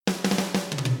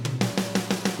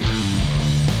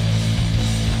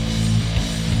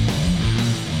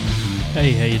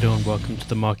Hey, how you doing? Welcome to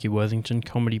the Marky Worthington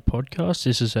Comedy Podcast.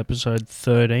 This is episode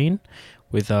 13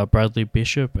 with Bradley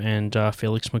Bishop and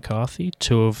Felix McCarthy,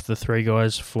 two of the three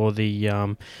guys for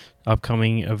the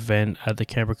upcoming event at the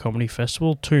Canberra Comedy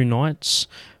Festival. 2 nights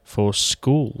for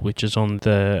School, which is on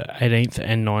the 18th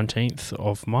and 19th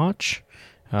of March.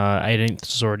 18th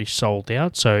is already sold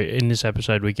out, so in this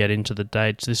episode we get into the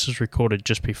dates. This is recorded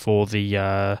just before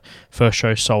the first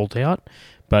show sold out,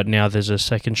 but now there's a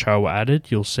second show added.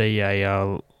 You'll see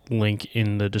a link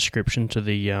in the description to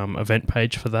the event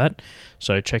page for that,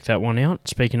 so check that one out.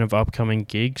 Speaking of upcoming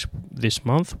gigs this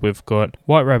month, we've got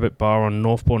White Rabbit Bar on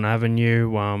Northbourne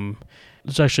Avenue.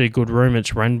 It's actually a good room.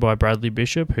 It's run by Bradley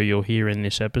Bishop, who you'll hear in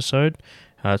this episode.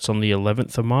 It's on the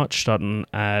 11th of March, starting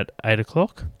at 8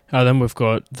 o'clock. Then we've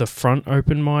got The Front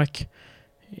open mic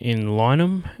in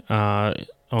Lyneham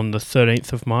on the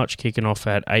 13th of March, kicking off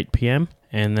at 8 p.m.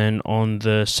 And then on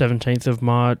the 17th of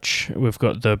March, we've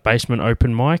got the Basement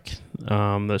open mic.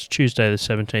 That's Tuesday the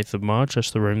 17th of March.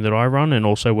 That's the room that I run and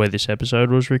also where this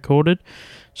episode was recorded.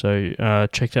 So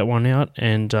check that one out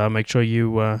and make sure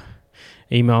you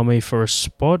email me for a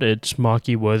spot. It's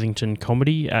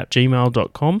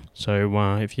markyworthingtoncomedy@gmail.com.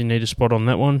 So if you need a spot on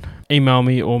that one, email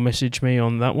me or message me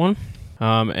on that one.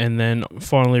 And then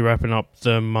finally wrapping up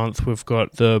the month, we've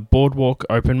got the Boardwalk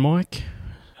open mic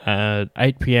at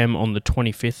 8 p.m. on the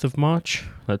 25th of March.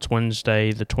 That's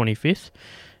Wednesday the 25th.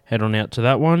 Head on out to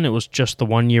that one. It was just the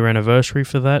 1 year anniversary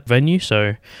for that venue,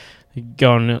 so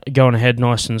going ahead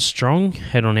nice and strong.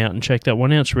 Head on out and check that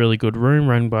one out. It's a really good room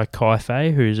run by Kai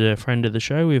Fay, who's a friend of the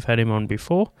show. We've had him on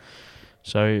before.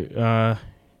 So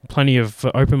plenty of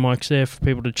open mics there for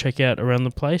people to check out around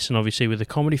the place. And obviously with the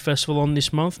Comedy Festival on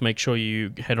this month, make sure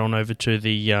you head on over to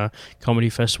the Comedy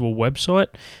Festival website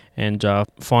and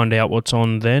find out what's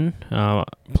on then.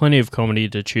 Plenty of comedy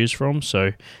to choose from,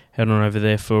 so head on over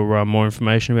there for more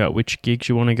information about which gigs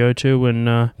you want to go to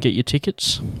and get your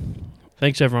tickets.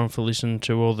 Thanks everyone for listening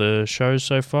to all the shows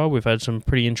so far. We've had some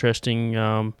pretty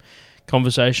interesting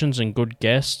conversations and good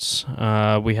guests.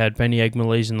 We had Benny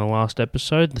Egmalise in the last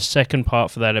episode. The second part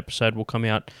for that episode will come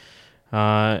out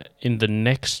in the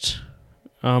next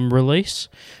release.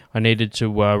 I needed to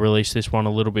release this one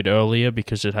a little bit earlier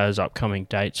because it has upcoming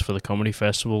dates for the Comedy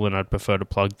Festival and I'd prefer to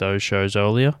plug those shows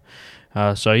earlier.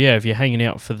 So yeah, if you're hanging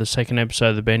out for the second episode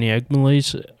of the Benny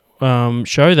Egmalise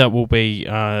show, that will be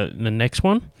the next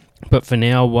one. But for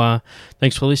now,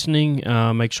 thanks for listening.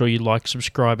 Make sure you like,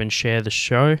 subscribe, and share the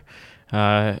show.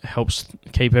 Helps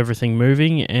keep everything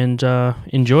moving, and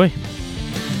enjoy.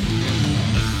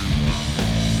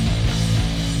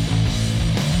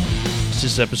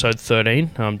 This is episode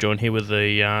 13. I'm joined here with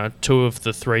the two of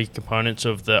the three components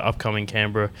of the upcoming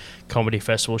Canberra Comedy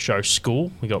Festival show,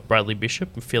 School. We got Bradley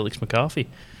Bishop and Felix McCarthy.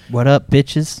 What up,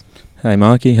 bitches? Hey,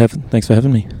 Marky. Thanks for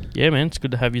having me. Yeah, man, it's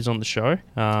good to have you on the show.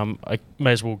 I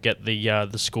may as well get the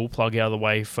School plug out of the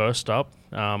way first up.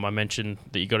 I mentioned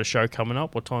that you got a show coming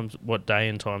up. What day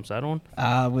and time's that on?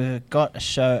 We've got a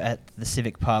show at the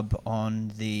Civic Pub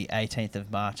on the 18th of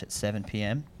March at 7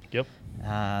 p.m. Yep.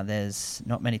 There's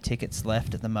not many tickets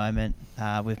left at the moment.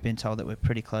 We've been told that we're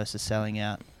pretty close to selling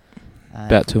out.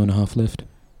 About 2.5 left.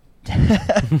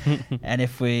 And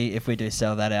if we do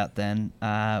sell that out, then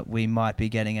we might be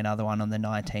getting another one on the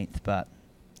 19th, but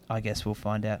I guess we'll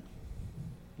find out.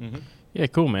 Mm-hmm. Yeah,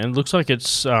 cool, man. Looks like it's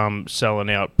selling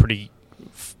out pretty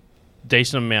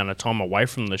decent amount of time away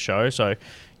from the show, so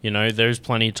there's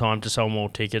plenty of time to sell more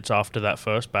tickets after that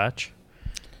first batch.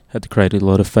 Had to create a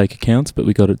lot of fake accounts, but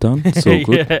we got it done. It's all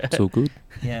good. Yeah. It's all good.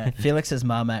 Yeah, Felix's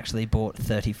mum actually bought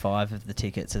 35 of the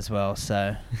tickets as well,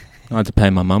 so I had to pay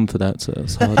my mum for that, so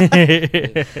it's hard.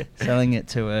 Selling it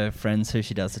to her friends who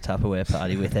she does the Tupperware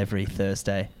party with every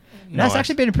Thursday. Nice. That's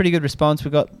actually been a pretty good response.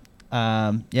 We've got,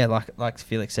 like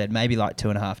Felix said, maybe like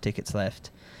 2.5 tickets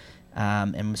left.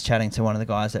 And was chatting to one of the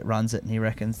guys that runs it, and he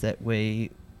reckons that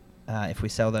if we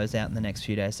sell those out in the next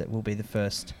few days, that will be the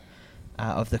first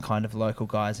of the kind of local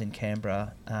guys in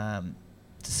Canberra to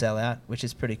sell out, which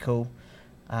is pretty cool.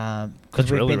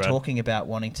 Because we've been talking about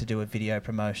wanting to do a video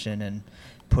promotion and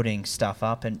putting stuff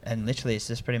up, and literally it's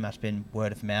just pretty much been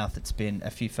word of mouth. It's been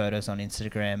a few photos on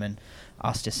Instagram and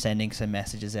us just sending some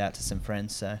messages out to some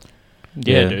friends. So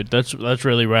yeah, dude, that's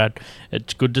really rad.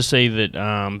 It's good to see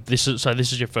that this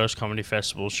is your first comedy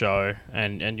festival show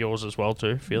and yours as well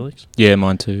too, Felix. Yeah,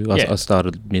 mine too. I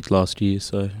started mid last year,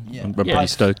 so I'm pretty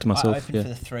stoked myself. I opened for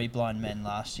the Three Blind Men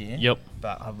last year. Yep.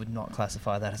 But I would not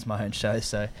classify that as my own show,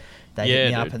 so they hit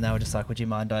me up and they were just like, "Would you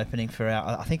mind opening for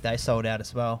our?" I think they sold out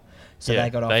as well, so they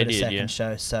got offered a second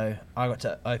show. So I got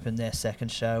to open their second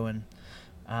show, and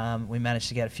we managed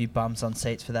to get a few bums on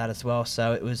seats for that as well.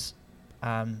 So it was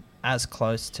as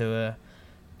close to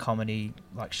comedy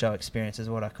like show experience as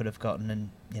what I could have gotten,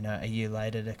 and you know, a year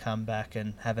later to come back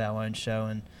and have our own show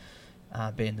and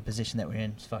be in the position that we're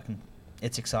in.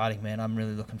 It's exciting, man. I'm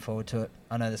really looking forward to it.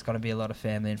 I know there's going to be a lot of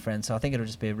family and friends, so I think it'll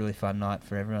just be a really fun night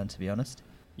for everyone, to be honest.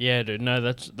 Yeah, dude. No,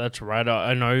 that's right.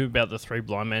 I know about the Three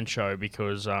Blind Men show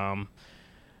because I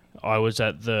was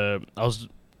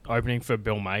opening for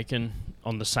Bill Macon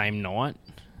on the same night,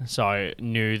 so I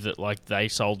knew that like they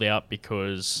sold out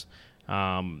because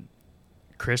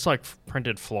Chris like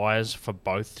printed flyers for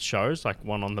both shows, like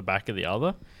one on the back of the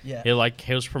other. Yeah.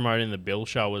 He was promoting the Bill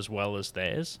show as well as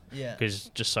theirs. Yeah. Because it's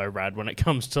just so rad when it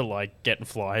comes to like getting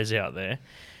flyers out there.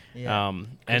 Yeah.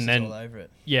 And then all over it.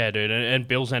 Yeah, dude, and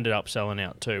Bill's ended up selling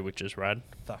out too, which is rad.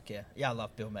 Fuck yeah. Yeah, I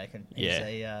love Bill Macon.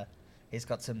 He's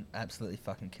got some absolutely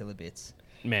fucking killer bits.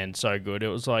 Man, so good. It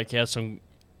was like he had some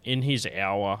in his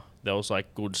hour. There was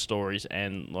like good stories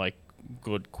and like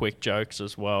good quick jokes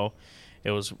as well. It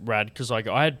was rad because like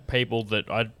I had people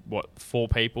that 4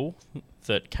 people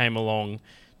that came along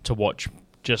to watch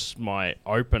just my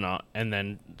opener and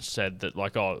then said that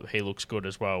like, oh, he looks good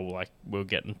as well. Like we were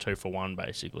getting 2 for 1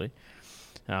 basically.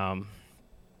 And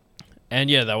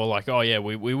yeah, they were like, oh yeah,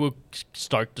 we were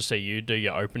stoked to see you do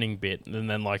your opening bit. And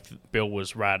then like Bill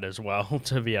was rad as well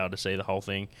to be able to see the whole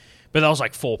thing. But that was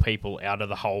like 4 people out of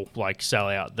the whole like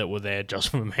sellout that were there just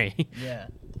for me. Yeah.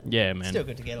 Yeah, man. Still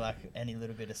good to get like any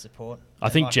little bit of support. I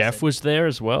think like Jeff was there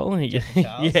as well.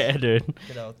 Yeah, dude.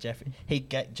 Good old Jeffrey.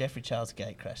 Jeffrey Charles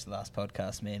gate crashed the last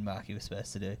podcast me and Marky were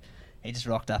supposed to do. He just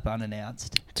rocked up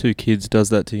unannounced. 2 kids does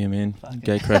that to you, man.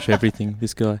 Gate crash everything.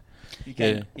 This guy. He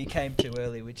came too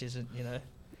early, which isn't, you know.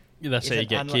 Yeah, that's how you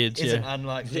get kids, Isn't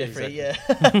unlike Jeffrey,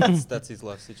 exactly. That's his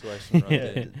life situation right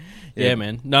there. Yeah,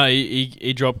 man. No,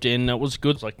 he dropped in. It was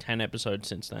good. It's like 10 episodes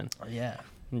since then. Oh, yeah.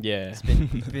 Yeah.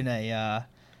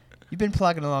 You've been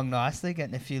plugging along nicely,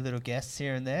 getting a few little guests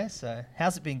here and there. So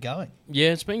how's it been going? Yeah,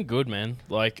 it's been good, man.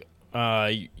 Like,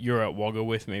 you're at Wagga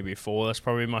with me before. That's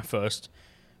probably my first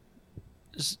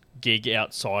gig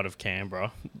outside of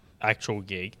Canberra. Actual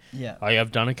gig. Yeah. I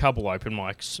have done a couple open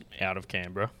mics out of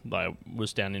Canberra. I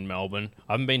was down in Melbourne.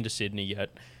 I haven't been to Sydney yet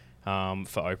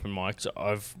for open mics.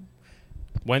 I've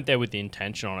went there with the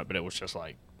intention on it, but it was just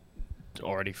like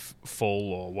already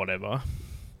full or whatever.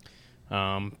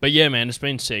 But yeah, man, it's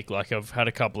been sick. Like I've had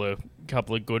a couple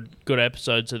of good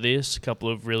episodes of this, a couple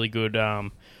of really good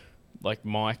like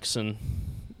mics and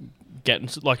getting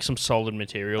like some solid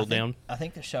material down. I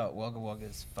think the show at Wagga Wagga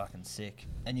is fucking sick,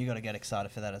 and you got to get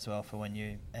excited for that as well for when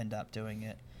you end up doing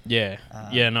it. Yeah,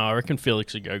 no, I reckon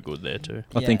Felix would go good there too.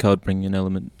 I think I'd bring an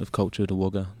element of culture to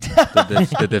Wagga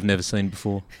that they've never seen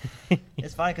before.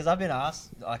 It's funny because I've been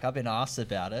asked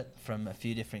about it from a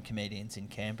few different comedians in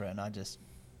Canberra, and I just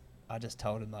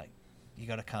told them like, you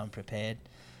got to come prepared.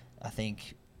 I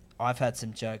think I've had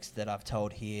some jokes that I've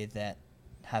told here that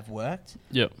have worked.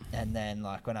 Yep. And then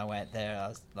like when I went there, I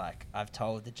was like, I've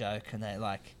told the joke, and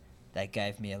they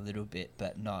gave me a little bit,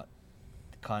 but not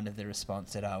kind of the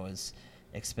response that I was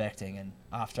expecting. And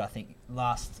after I think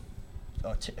a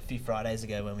few Fridays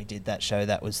ago when we did that show,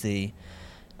 that was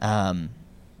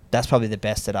that's probably the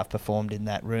best that I've performed in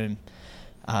that room,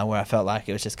 where I felt like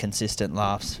it was just consistent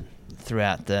laughs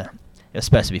throughout it was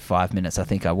supposed to be 5 minutes. I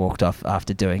think I walked off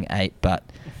after doing 8, but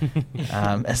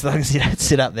as long as you don't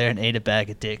sit up there and eat a bag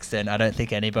of dicks, then I don't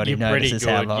think anybody notices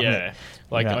how long. Yeah,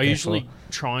 like I usually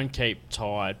try and keep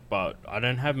tight, but I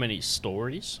don't have many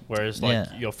stories. Whereas like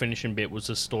your finishing bit was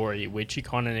a story, which you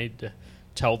kind of need to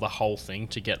tell the whole thing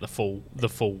to get the full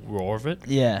raw of it.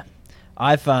 Yeah,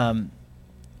 I've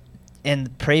in the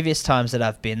previous times that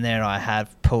I've been there, I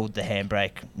have pulled the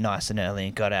handbrake nice and early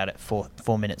and got out at 4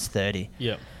 minutes 30.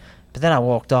 Yeah. But then I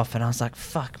walked off and I was like,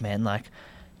 fuck, man, like,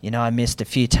 you know, I missed a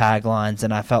few taglines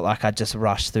and I felt like I just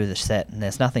rushed through the set, and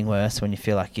there's nothing worse when you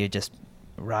feel like you just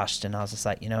rushed. And I was just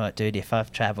like, you know what, dude, if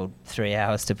I've travelled 3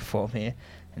 hours to perform here,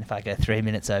 and if I go 3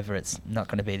 minutes over, it's not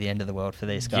going to be the end of the world for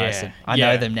these guys. Yeah, I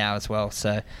know them now as well,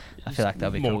 so I feel like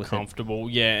they'll be more cool with comfortable.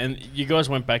 Yeah, and you guys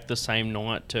went back the same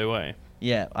night too, eh?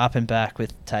 Yeah, up and back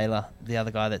with Taylor, the other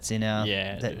guy that's in our...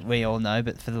 Yeah, that dude. We all know,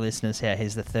 but for the listeners,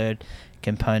 he's the third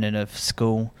component of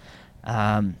School.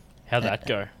 How'd that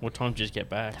go? What time did you get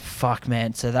back? Fuck,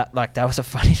 man. So that was a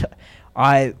funny...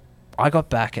 I got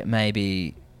back at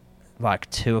maybe like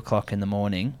 2 o'clock in the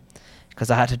morning because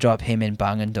I had to drop him in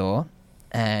Bungendore,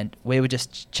 and we were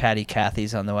just chatty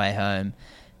Cathy's on the way home,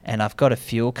 and I've got a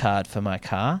fuel card for my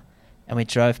car, and we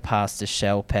drove past a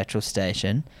Shell petrol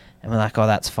station, and we're like, oh,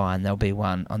 that's fine, there'll be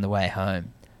one on the way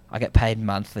home. I get paid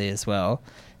monthly as well,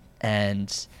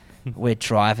 and we're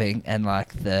driving, and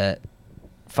like the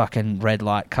fucking red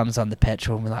light comes on the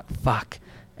petrol, and we're like, fuck.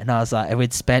 And I was like, and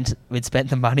we'd spent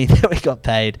the money that we got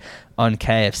paid on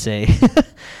KFC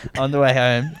on the way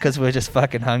home because we were just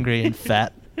fucking hungry and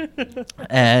fat.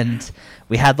 And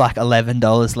we had like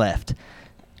 $11 left.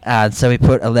 So we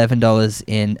put $11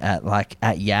 in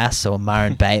at Yass or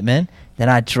Murray Bateman. Then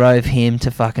I drove him to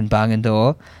fucking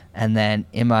Bungendore. And then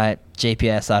in my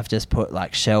GPS, I've just put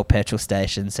like Shell petrol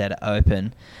station, said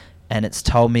open. And it's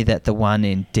told me that the one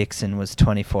in Dixon was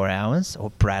 24 hours, or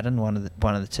Braddon, one of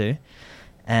the two.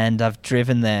 And I've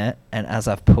driven there, and as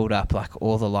I've pulled up, like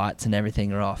all the lights and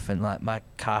everything are off, and like my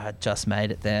car had just made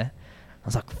it there. I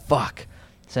was like, fuck.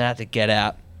 So I had to get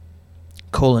out,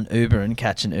 call an Uber and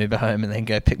catch an Uber home and then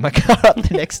go pick my car up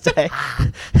the next day.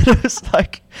 And it was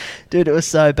like, dude, it was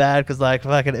so bad because like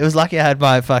fucking, it was lucky I had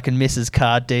my fucking missus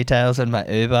card details and my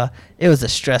Uber. It was a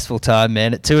stressful time,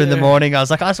 man. At 2 in the morning, I was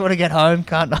like, I just want to get home,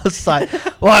 can't I? I was like,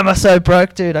 why am I so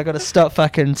broke, dude? I got to stop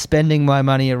fucking spending my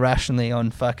money irrationally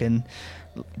on fucking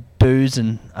booze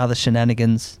and other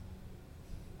shenanigans.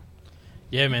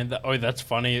 Yeah, man. That's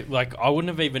funny. Like, I wouldn't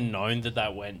have even known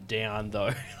that went down,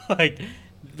 though.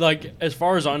 like, as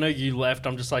far as I know, you left.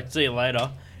 I'm just like, see you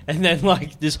later. And then,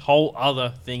 like, this whole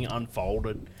other thing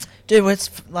unfolded. Dude,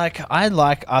 it's like,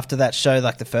 after that show,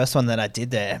 like the first one that I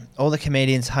did there, all the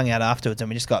comedians hung out afterwards and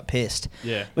we just got pissed.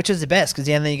 Yeah. Which was the best because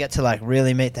then you get to, like,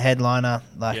 really meet the headliner,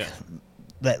 like,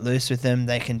 let loose with them.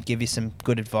 They can give you some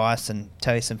good advice and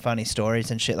tell you some funny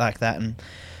stories and shit like that. And,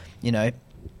 you know,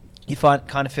 you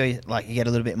kind of feel like you get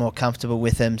a little bit more comfortable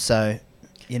with them. So,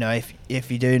 you know,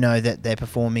 if you do know that they're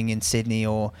performing in Sydney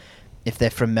or if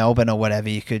they're from Melbourne or whatever,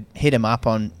 you could hit them up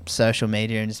on social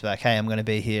media and just be like, hey, I'm going to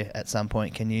be here at some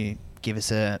point. Can you give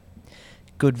us a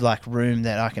good like room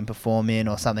that I can perform in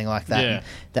or something like that? Yeah.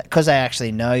 Because they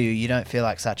actually know you, you don't feel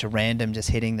like such a random just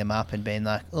hitting them up and being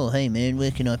like, oh, hey, man,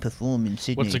 where can I perform in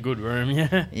Sydney? What's a good room?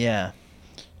 Yeah. Yeah.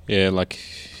 Yeah, like,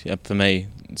 for me,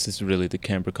 it's just really the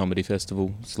Canberra Comedy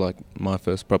Festival. It's like my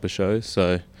first proper show.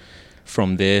 So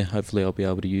from there, hopefully I'll be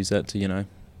able to use that to, you know,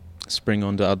 spring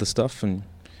onto other stuff and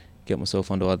get myself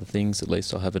onto other things. At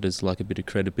least I'll have it as like a bit of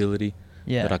credibility.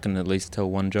 Yeah. That I can at least tell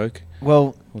one joke.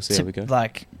 Well, we'll see how we go.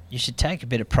 Like, you should take a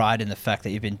bit of pride in the fact that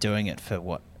you've been doing it for,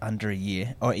 what, under a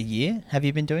year? Or a year? Have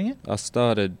you been doing it? I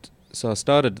started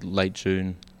late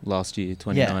June last year,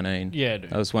 2019. Yeah,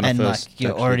 dude. That was when I first like, you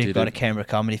already got a Canberra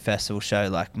Comedy Festival show.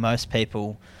 Like, most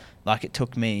people, like, it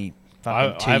took me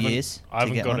fucking 2 years. I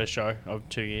haven't got a show of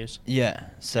 2 years. Yeah,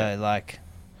 so, like...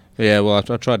 Yeah, well,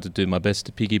 I tried to do my best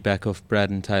to piggyback off Brad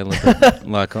and Taylor, but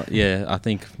like, yeah, I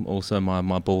think also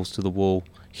my balls to the wall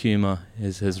humour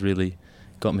has really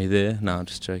got me there. No, I'm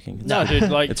just joking. No, dude,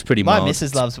 like it's pretty mild. My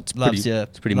missus loves your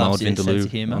it's pretty mild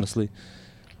Vindaloo, honestly.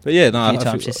 But yeah, no, a few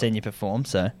times she's seen you perform,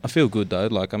 so I feel good though.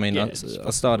 Like, I mean, I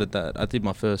started that. I did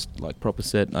my first like proper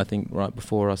set. I think right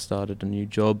before I started a new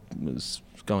job, was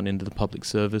going into the public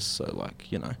service. So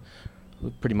like, you know,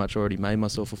 pretty much already made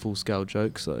myself a full-scale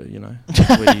joke, so, you know,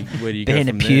 where do you go from there? Being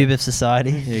a pube of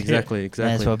society. Yeah, exactly.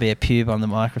 May as well be a pube on the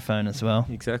microphone as well.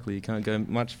 Exactly, you can't go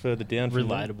much further down.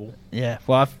 Relatable. Yeah,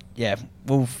 well,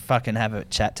 we'll fucking have a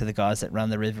chat to the guys that run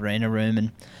the Riverina room,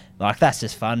 and, like, that's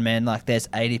just fun, man. Like, there's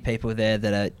 80 people there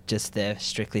that are just there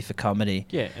strictly for comedy.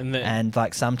 Yeah, and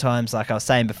like, sometimes, like I was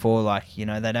saying before, like, you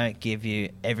know, they don't give you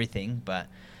everything, but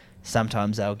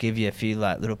sometimes they'll give you a few,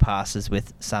 like, little passes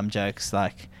with some jokes,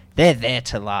 like... They're there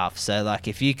to laugh, so like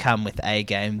if you come with A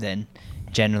game, then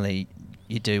generally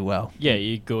you do well. Yeah,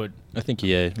 you're good. I think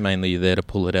mainly you're there to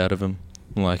pull it out of them.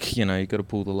 Like, you know, you got to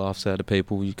pull the laughs out of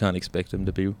people. You can't expect them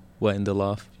to be waiting to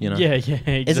laugh. You know. Yeah,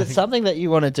 exactly. Is it something that you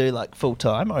want to do like full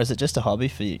time, or is it just a hobby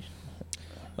for you?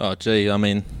 Oh, gee, I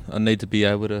mean, I need to be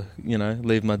able to, you know,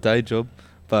 leave my day job,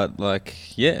 but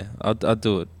like, yeah, I'd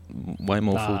do it way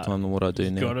more full time than what I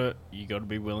do now. You gotta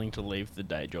be willing to leave the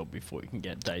day job before you can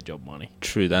get day job money.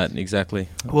 True that, exactly.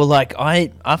 Well, like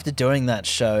after doing that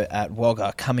show at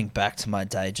Wagga, coming back to my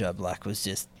day job, like was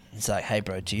just, it's like, hey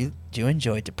bro, do you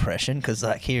enjoy depression? Because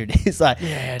like here it is, like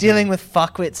dealing with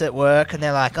fuckwits at work, and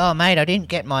they're like, oh mate, I didn't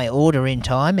get my order in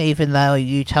time, even though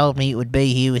you told me it would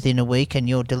be here within a week, and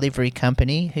your delivery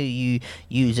company, who you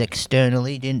use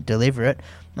externally, didn't deliver it.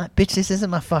 I'm like, bitch, this isn't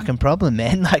my fucking problem,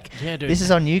 man. Like, dude, this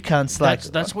is on you cunts. Like,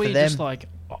 that's where you're just like,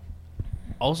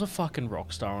 I was a fucking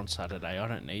rock star on Saturday. I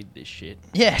don't need this shit.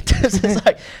 Yeah, it's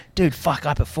like, dude, fuck,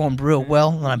 I performed real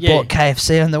well, and I bought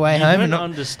KFC on the way home. You don't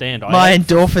understand. My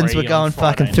endorphins were going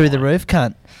fucking through the roof,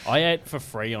 cunt. I ate for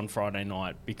free on Friday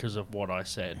night because of what I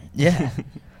said. Yeah.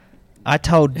 I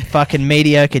told fucking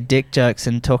mediocre dick jokes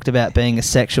and talked about being a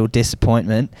sexual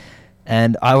disappointment,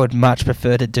 and I would much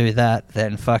prefer to do that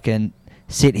than fucking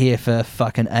sit here for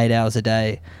fucking 8 hours a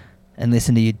day and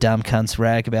listen to you dumb cunts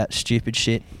rag about stupid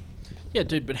shit. Yeah,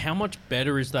 dude, but how much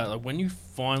better is that? Like when you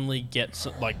finally get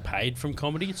like paid from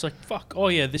comedy, it's like fuck. Oh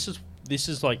yeah, this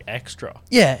is like extra.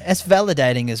 Yeah, it's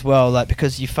validating as well, like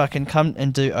because you fucking come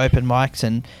and do open mics,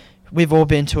 and we've all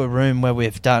been to a room where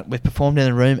we've performed in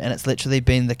a room, and it's literally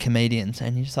been the comedians,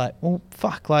 and you're just like, well,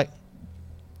 fuck, like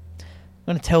I'm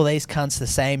gonna tell these cunts the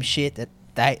same shit that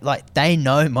they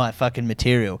know my fucking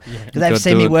material. Yeah. Because they've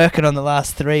seen me working on the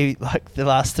last three open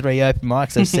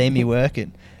mics. They've seen me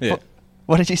working. Yeah.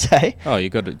 What did you say? Oh, you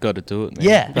got to do it, man.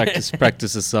 Yeah.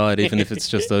 Practice aside, even if it's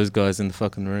just those guys in the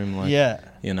fucking room. Like, Yeah.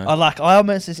 you know. I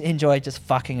almost just enjoy just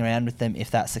fucking around with them if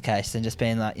that's the case, and just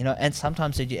being like, you know, and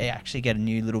sometimes you actually get a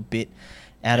new little bit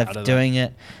out of doing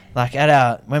it. Like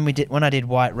when I did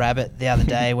White Rabbit the other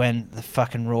day when the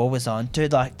fucking Raw was on,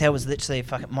 dude, like there was literally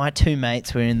my two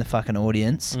mates were in the fucking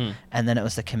audience, and then it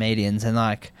was the comedians, and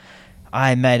like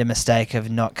I made a mistake of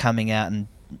not coming out and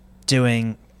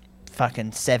doing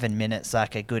fucking 7 minutes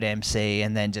like a good MC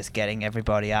and then just getting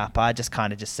everybody up. I just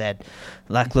kind of just said,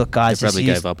 like, look, guys, they probably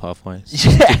gave up halfway.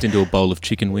 Yeah. Dipped into a bowl of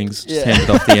chicken wings, just handed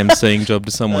off the MCing job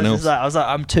to someone else. I was like,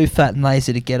 I'm too fat and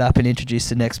lazy to get up and introduce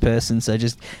the next person, so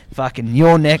just fucking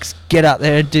you're next, get up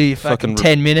there and do your fucking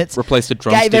 10 minutes. Replace the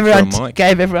drumstick for a mic.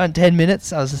 Gave everyone 10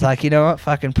 minutes. I was just like, you know what,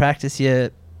 fucking practice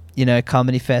your, you know,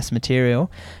 Comedy Fest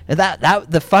material. And that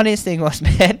the funniest thing was,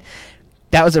 man,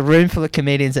 that was a room full of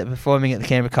comedians that were performing at the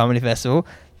Canberra Comedy Festival,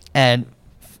 and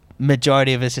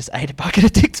majority of us just ate a bucket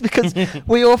of dicks because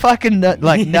we all fucking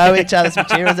know each other's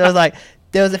materials.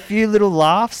 There was a few little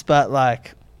laughs, but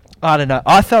like, I don't know.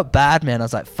 I felt bad, man. I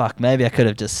was like, fuck, maybe I could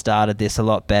have just started this a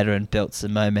lot better and built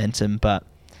some momentum, but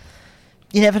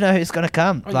you never know who's going to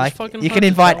come. Oh, like, you can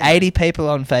invite 80 people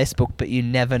on Facebook, but you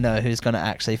never know who's going to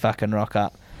actually fucking rock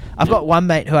up. I've got one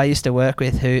mate who I used to work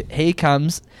with who he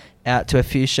comes out to a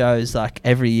few shows like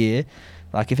every year.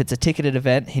 Like if it's a ticketed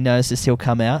event, he knows this, he'll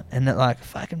come out, and that, like,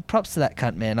 fucking props to that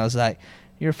cunt, man. I was like,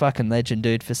 you're a fucking legend,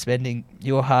 dude, for spending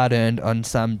your hard earned on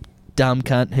some dumb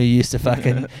cunt who used to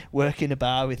fucking work in a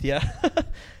bar with you.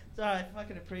 So I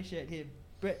fucking appreciate him.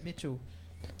 Brett Mitchell.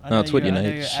 No, it's what you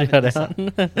need. Shout out.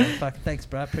 Thanks,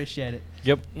 bro. I appreciate it.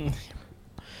 Yep.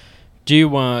 Do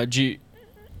you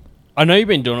I know you've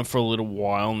been doing it for a little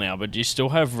while now, but do you still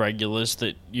have regulars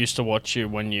that used to watch you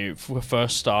when you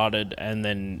first started and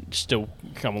then still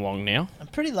come along now? I'm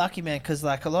pretty lucky, man, because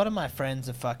like a lot of my friends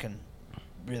are fucking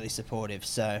really supportive.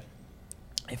 So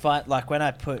if when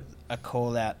I put a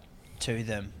call out to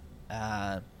them,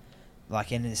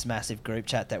 like in this massive group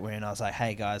chat that we're in, I was like,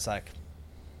 hey guys, like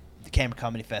the Canberra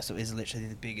Comedy Festival is literally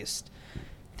the biggest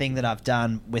thing that I've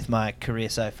done with my career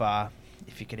so far,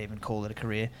 if you could even call it a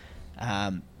career.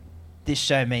 This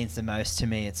show means the most to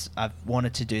me. I've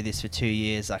wanted to do this for 2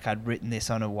 years. Like, I'd written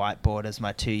this on a whiteboard as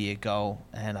my 2-year goal,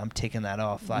 and I'm ticking that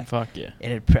off. Like, fuck yeah.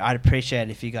 I'd appreciate it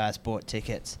if you guys bought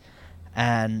tickets.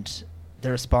 And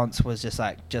the response was just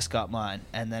like, just got mine.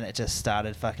 And then it just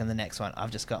started fucking the next one.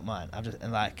 I've just got mine.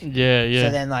 And like, yeah.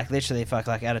 So then, like, literally, if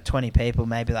like out of 20 people,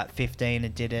 maybe like 15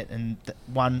 had did it, and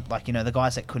one, like, you know, the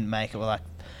guys that couldn't make it were like,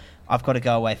 I've got to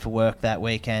go away for work that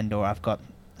weekend, or I've got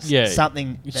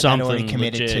something that they'd already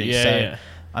committed legit, to. So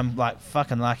I'm like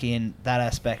fucking lucky in that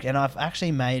aspect. And I've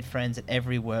actually made friends at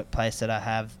every workplace that I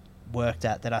have worked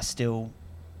at that I still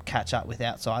catch up with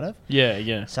outside of.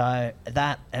 Yeah. So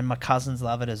that, and my cousins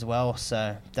love it as well.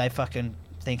 So they fucking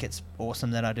think it's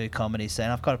awesome that I do comedy. So,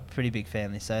 and I've got a pretty big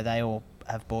family, so they all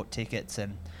have bought tickets.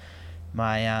 And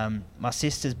my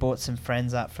sister's bought some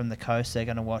friends up from the coast. They're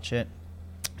going to watch it.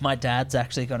 My dad's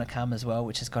actually going to come as well,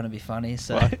 which is going to be funny.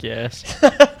 So, fuck yes.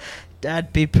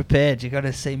 Dad, be prepared. You're going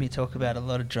to see me talk about a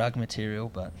lot of drug material,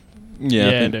 but...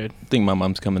 Yeah, dude. I think my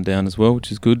mum's coming down as well,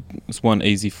 which is good. It's one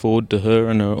easy forward to her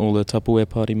and all her Tupperware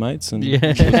party mates, and we've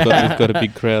got a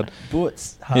big crowd.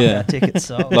 Boots, half our tickets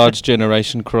sold. Large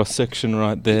generation cross-section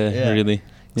right there, really.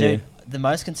 Dude, the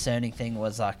most concerning thing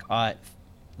was,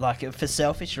 for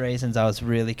selfish reasons, I was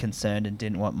really concerned and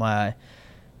didn't want my...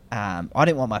 I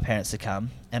didn't want my parents to come,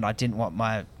 and I didn't want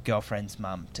my girlfriend's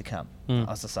mum to come. I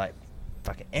was just like,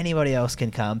 fucking anybody else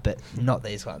can come, but not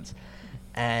these ones.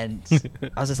 And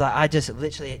I was just like, I just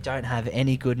literally don't have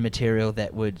any good material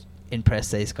that would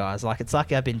impress these guys. Like, it's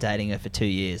like I've been dating her for 2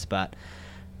 years, but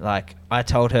like I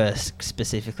told her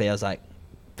specifically, I was like,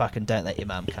 fucking don't let your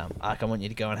mum come. Like, I want you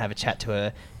to go and have a chat to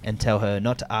her and tell her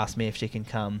not to ask me if she can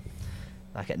come.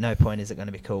 Like, at no point is it going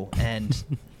to be cool. And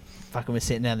fucking we're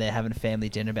sitting down there having a family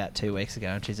dinner about 2 weeks ago,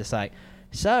 and she's just like,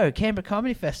 so Canberra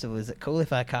Comedy Festival, is it cool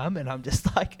if I come? And I'm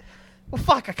just like, well,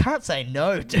 fuck, I can't say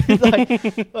no, dude. Like,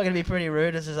 I'm going to be pretty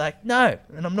rude. It's just like, no,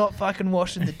 and I'm not fucking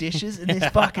washing the dishes, and this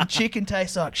fucking chicken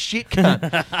tastes like shit, cunt.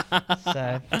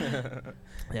 So,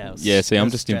 Yeah, it was- Yeah, see, it I'm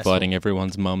was just stressful. inviting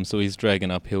everyone's mum, so he's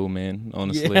dragging uphill, man.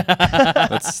 Honestly,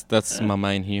 Yeah. that's my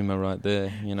main humour right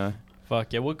there. You know.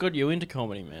 Fuck yeah, what got you into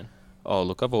comedy, man? Oh,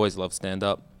 look, I've always loved stand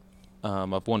up.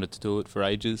 I've wanted to do it for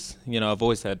ages. You know, I've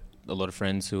always had a lot of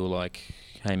friends who are like,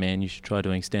 "Hey, man, you should try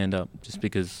doing stand up," just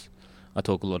because I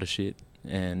talk a lot of shit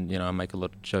and you know I make a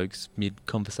lot of jokes mid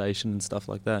conversation and stuff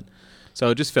like that. So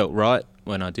it just felt right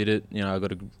when I did it. You know, I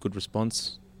got a good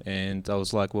response, and I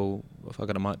was like, well, fuck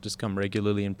it, I might just come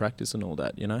regularly and practice and all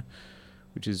that. You know,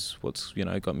 which is what's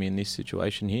got me in this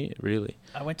situation here, really.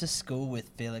 I went to school with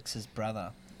Felix's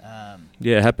brother.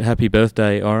 Yeah, happy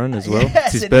birthday, Oren, as well.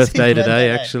 Yes, It's his it is his birthday today, birthday.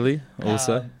 actually.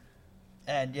 Also,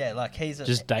 And yeah, like he's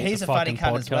Just date he's the a funny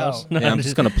fucking cunt as well. podcast. yeah, I'm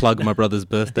just gonna plug my brother's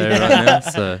birthday right now.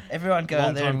 So Everyone go Long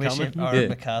out there and time wish him coming. Oren Yeah.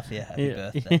 McCarthy a happy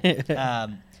Yeah.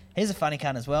 birthday. He's a funny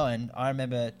cunt as well, and I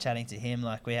remember chatting to him.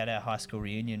 Like we had our high school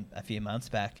reunion a few months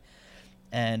back,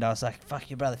 and I was like, "Fuck,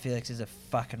 your brother Felix is a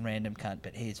fucking random cunt,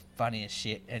 but he's funny as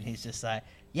shit." And he's just like,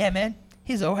 "Yeah, man."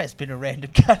 He's always been a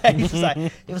random cunt. He's just like,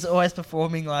 he was always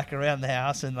performing like around the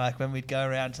house, and like when we'd go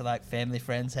around to like family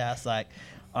friends' house, like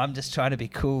I'm just trying to be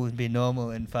cool and be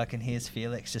normal, and fucking here's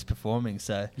Felix just performing.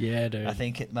 So Yeah, dude. I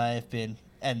think it may have been,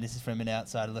 and this is from an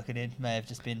outsider looking in, may have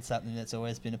just been something that's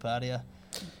always been a part of you.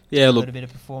 yeah, A look. little bit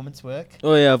of performance work.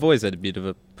 Oh yeah, I've always had a bit of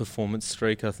a performance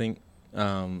streak. I think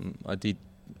I did,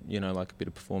 like a bit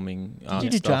of performing. Did you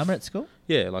do stuff. drama at school?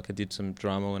 Yeah, like I did some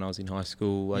drama when I was in high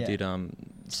school. I Yeah. did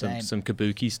Same. some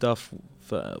kabuki stuff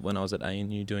for when I was at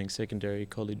ANU doing secondary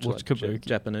college. What's like kabuki?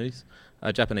 Japanese.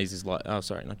 Japanese is like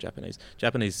sorry, not Japanese.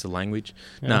 Japanese is a language.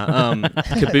 Yeah.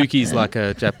 Kabuki is like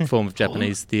a form of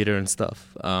Japanese theatre and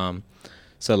stuff.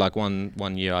 So like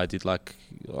one year I did like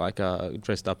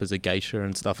dressed up as a geisha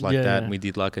and stuff like that, Yeah. and we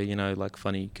did like like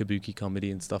funny kabuki comedy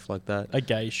and stuff like that. A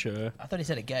gay shirt. I thought he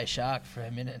said a gay shark for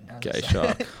a minute. and I was Gay like-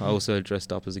 shark. I also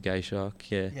dressed up as a gay shark.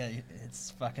 Yeah. Yeah,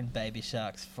 it's fucking baby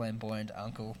shark's flamboyant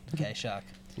uncle, gay shark.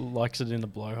 Likes it in the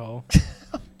blowhole.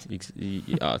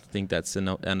 I think that's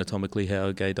anatomically how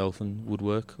a gay dolphin would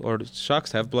work. Or do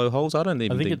sharks have blowholes? I don't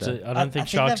even think that. I don't think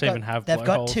sharks even have They've got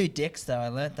blowholes. 2 dicks though. I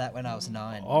learnt that when I was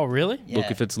 9. Oh, really? Yeah,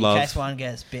 Look, if it's in love- case one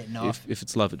gets bitten off. If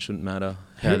it's love, it shouldn't matter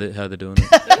how they're doing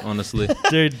it. Honestly,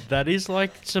 Dude, that is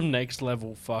like some next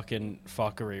level fucking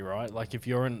fuckery, right? Like if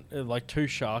you're in, like 2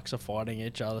 sharks are fighting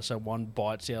each other, so one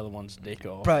bites the other one's dick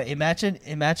off. Bro, imagine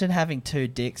having 2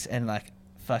 dicks and like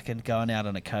fucking going out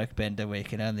on a coke bender where you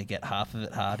can only get half of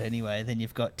it hard anyway. Then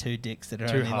you've got 2 dicks that are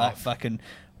Two only like half. fucking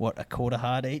a quarter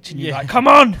hard each, and you're Yeah. like, come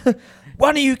on,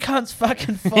 one of you cunts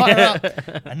fucking fire Yeah.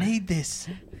 up. I need this.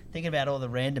 Thinking about all the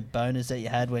random boners that you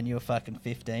had when you were fucking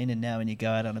 15, and now when you go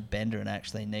out on a bender and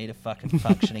actually need a fucking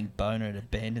functioning boner, it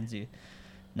abandons you.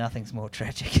 Nothing's more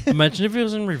tragic. Imagine if it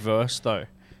was in reverse though,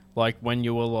 like when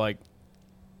you were like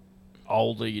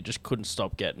older, you just couldn't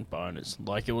stop getting boners.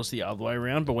 Like it was the other way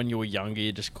around, but when you were younger,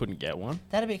 you just couldn't get one.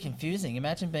 That'd be confusing.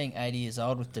 Imagine being 80 years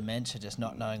old with dementia, just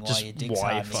not knowing why Just your dick's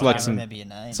why hard. you and you fucking- can't remember your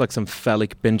name. it's like some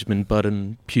phallic Benjamin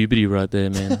Button puberty right there,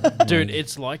 man. Dude,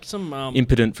 it's like some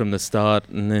Impotent from the start,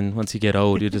 and then once you get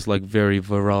old, you're just like very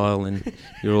virile, and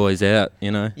you're always out.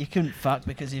 You couldn't fuck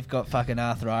because you've got fucking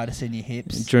arthritis in your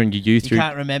hips. During your youth, You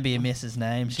can't remember your missus'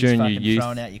 name. She's During your fucking youth-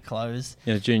 throwing out your clothes.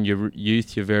 during your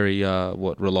youth, you're very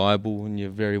reliable, and you're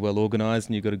very well organised,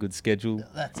 and you've got a good schedule.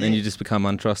 That's And it. you just become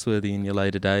untrustworthy in your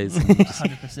later days. And you just,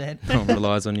 100%. no one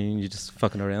relies on you, and you're just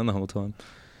fucking around the whole time.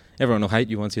 Everyone will hate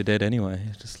you once you're dead anyway.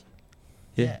 Just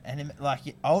Yeah, and like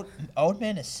old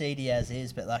men are seedy as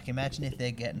is, but like imagine if they're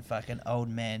getting fucking old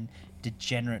man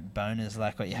degenerate boners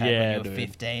like what you had when Yeah, you were dude.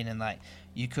 15, and like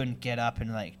you couldn't get up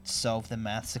and like solve the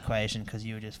maths equation because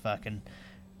you were just fucking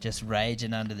just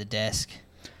raging under the desk.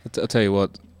 I'll tell you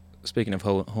what. Speaking of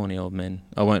horny old men,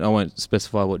 I won't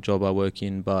specify what job I work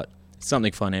in, but it's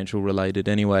something financial related.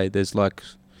 Anyway, there's like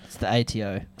It's the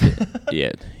ATO.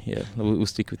 yeah, we'll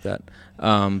stick with that.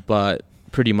 But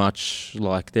pretty much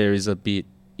like there is a bit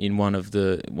in one of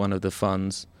the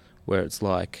funds where it's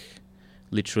like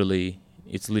literally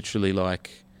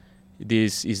like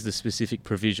this is the specific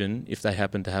provision if they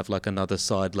happen to have like another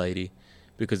side lady,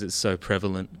 because it's so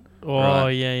prevalent. Oh Right.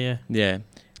 yeah. Yeah,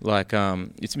 like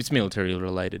it's military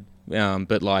related.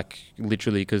 But like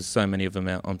literally, because so many of them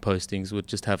out on postings would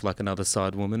just have like another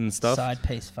side woman and stuff. Side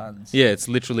piece funds. Yeah, it's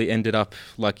literally ended up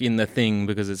like in the thing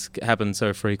because it's happened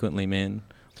so frequently, man.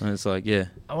 And it's like, yeah,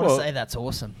 I want Well- to say that's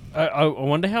awesome. I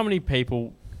wonder how many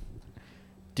people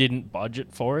didn't budget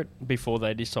for it before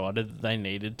they decided that they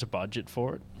needed to budget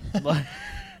for it. Like,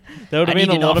 There would have been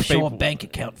a lot of people. bank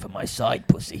account for my side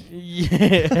pussy.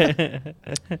 Yeah.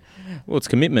 Well, it's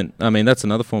commitment. I mean, that's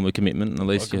another form of commitment. At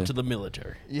least Welcome to the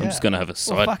military. Yeah. I'm just gonna have a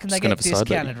side. Well, fucking they just gonna get have a side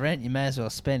discounted baby. rent. You may as well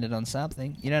spend it on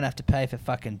something. You don't have to pay for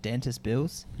fucking dentist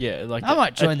bills. Yeah, like I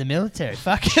might join the military.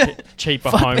 Fuck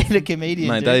cheaper Fuck home. being a comedian,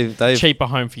 Mate, dude. they've Cheaper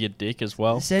home for your dick as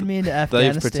well. Send me into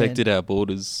Afghanistan. they've protected our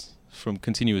borders from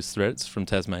continuous threats from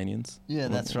Tasmanians. Yeah,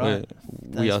 that's We're- right.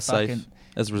 We Those are safe fucking-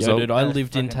 as a Yeah, result. dude, I Those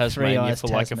lived in fucking three Tasmania eyes for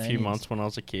like a few Tasmanians. months when I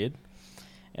was a kid,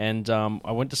 and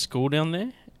I went to school down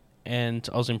there, and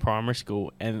I was in primary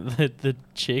school, and the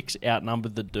chicks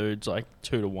outnumbered the dudes like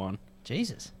 2-1.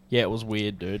 Jesus. Yeah, it was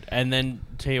weird, dude. And then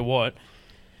tell you what,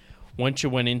 once you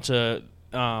went into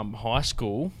high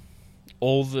school,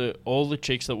 all the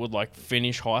chicks that would like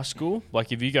finish high school,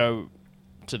 like if you go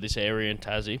to this area in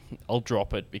Tassie, I'll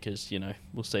drop it because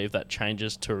we'll see if that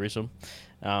changes tourism.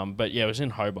 But yeah, it was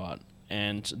in Hobart,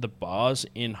 and the bars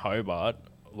in Hobart,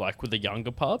 like with the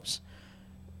younger pubs,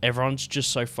 everyone's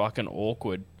just so fucking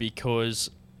awkward because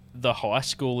the high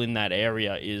school in that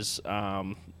area is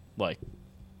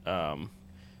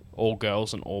all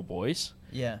girls and all boys.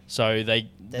 Yeah. So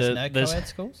There's no co-ed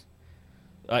schools?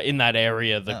 in that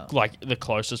area, Oh. the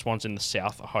closest ones in the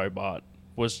south of Hobart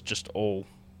was just all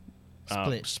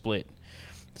split.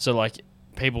 So like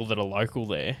people that are local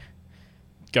there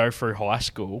go through high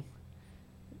school,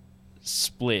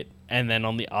 split, and then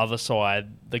on the other side,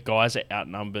 the guys are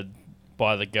outnumbered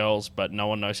by the girls, but no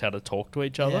one knows how to talk to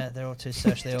each Yeah, other. they're all too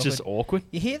socially It's awkward. just awkward.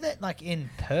 You hear that, like, in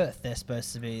Perth, they're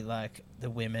supposed to be, like, the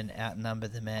women outnumber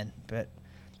the men, but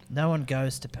no one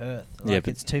goes to Perth. Yeah, Like,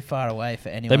 but it's too far away for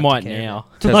anyone They to might care now.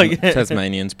 about.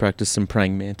 Tasmanians practice some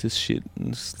praying mantis shit.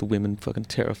 And just the women fucking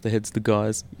tear off the heads of the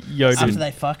guys. Yo, After dude.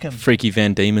 they fuck them. Freaky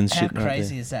Van Diemen's How shit right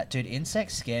crazy there. is that? Dude,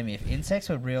 insects scare me. If insects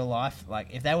were real life, like,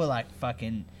 if they were, like,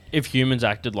 fucking... If humans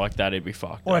acted like that, it'd be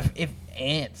fucked. Or up. if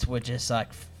ants were just, like,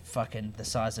 fucking the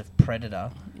size of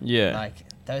Predator. Yeah. Like,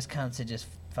 those cunts would just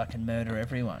fucking murder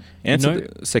everyone. Ants No. are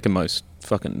the second most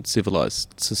fucking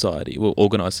civilized society, well,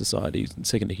 organised society,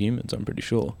 second to humans, I'm pretty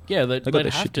sure. Yeah, They got they'd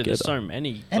their have shit to. There's together. so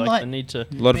many. And, Like, like, they need to...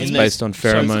 A lot of Bees it's are based on so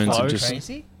pheromones close. and just...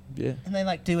 Crazy. Yeah. And they,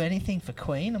 like, do anything for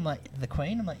Queen. I'm like, the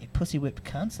Queen? I'm like, you pussy whipped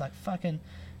cunts. Like, fucking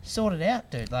sort it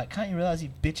out, dude. Like, can't you realise you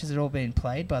bitches are all being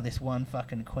played by this one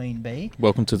fucking queen bee?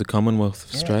 Welcome to the Commonwealth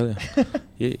of Yeah. Australia.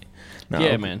 Yeah. No,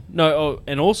 Yeah, man. No,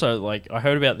 and also, like, I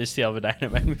heard about this the other day and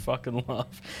it made me fucking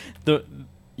laugh.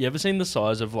 You ever seen the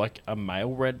size of, like, a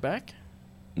male redback?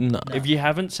 No. If you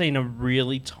haven't seen a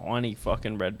really tiny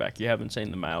fucking redback, you haven't seen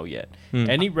the male yet. Hmm.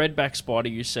 Any redback spider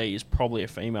you see is probably a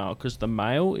female because the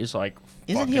male is, like,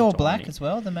 Isn't he fucking all tiny. black as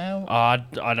well, the male? I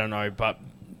don't know, but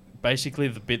basically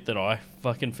the bit that I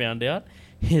fucking found out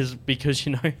is because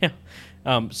you know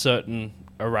how certain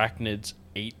arachnids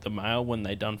eat the male when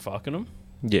they done fucking them.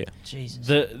 Yeah. Jesus.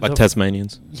 Like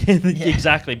Tasmanians. Yeah, Yeah.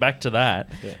 exactly. Back to that.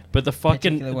 Yeah. But the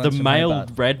fucking Particular ones the from male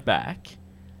Hobart. redback,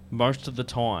 most of the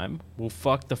time, will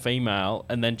fuck the female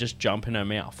and then just jump in her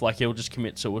mouth. Like he'll just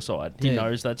commit suicide. He Dude.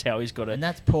 knows that's how he's got And it.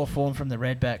 that's poor form from the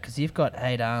redback, because you've got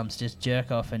 8 arms. Just jerk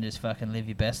off and just fucking live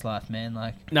your best life, man.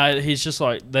 Like, No, he's just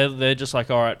like they're just like,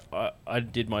 all right, I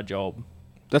did my job.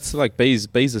 That's like bees.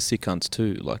 Bees are sick cunts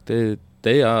too. Like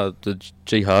they are the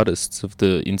jihadists of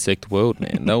the insect world,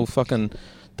 man. They'll fucking...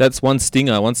 That's one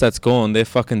stinger. Once that's gone, they're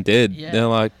fucking dead. Yeah. They're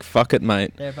like, fuck it,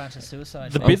 mate. they're a bunch of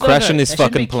suicide The bees. I'm bit that crashing I- this There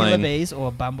shouldn't fucking be killer plane. bees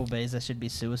or bumblebees. There should be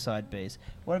suicide bees.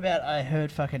 What about, I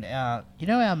heard fucking our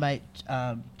mate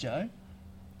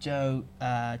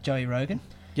Joey Rogan?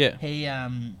 Yeah.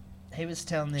 He was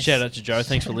telling this. Shout out to Joe.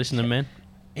 Thanks for listening, man.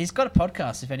 He's got a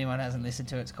podcast. If anyone hasn't listened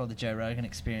to it, it's called the Joe Rogan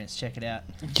Experience. Check it out.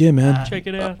 Yeah, man. Check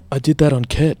it out. I did that on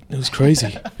Ket. It was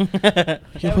crazy. They were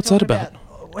what's that talking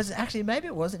about? Was it actually, maybe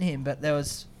it wasn't him, but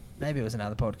maybe it was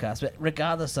another podcast. But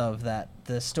regardless of that,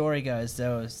 the story goes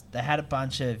they had a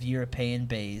bunch of European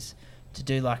bees to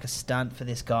do like a stunt for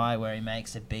this guy where he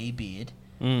makes a bee beard,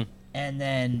 Mm. and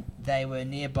then they were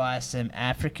nearby some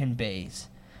African bees,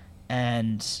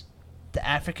 and the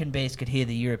African bees could hear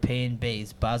the European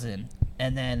bees buzzing,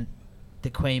 and then the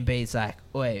queen bee's like,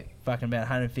 "Oi, fucking about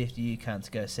 150 you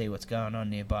cunts, go see what's going on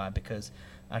nearby because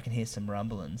I can hear some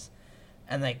rumblings."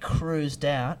 And they cruised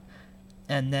out,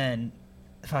 and then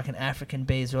fucking African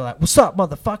bees were like, "What's up,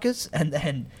 motherfuckers?" And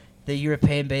then the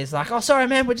European bees like, "Oh, sorry,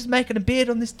 man, we're just making a beard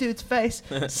on this dude's face."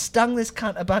 Stung this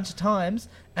cunt a bunch of times,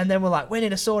 and then we're like, "We need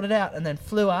to sort it out," and then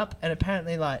flew up, and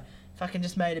apparently like fucking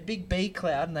just made a big bee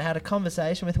cloud, and they had a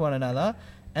conversation with one another.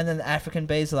 And then the African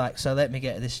bees are like, "So let me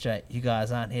get this straight, you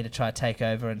guys aren't here to try take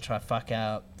over and try fuck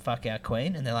our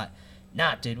queen." And they're like,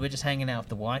 "Nah, dude, we're just hanging out with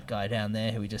the white guy down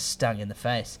there who we just stung in the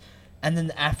face." And then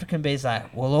the African bee's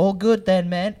like, well, all good then,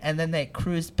 man. And then they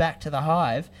cruised back to the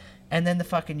hive. And then the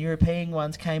fucking European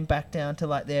ones came back down to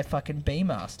like their fucking bee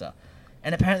master.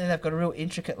 And apparently they've got a real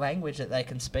intricate language that they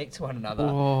can speak to one another.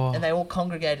 Whoa. And they all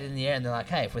congregated in the air and they're like,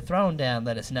 hey, if we're throwing down,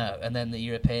 let us know. And then the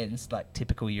Europeans, like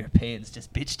typical Europeans,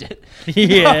 just bitched it.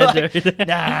 Yeah, Like, dude.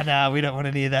 nah, we don't want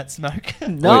any of that smoke.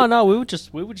 No, we were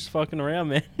just fucking around,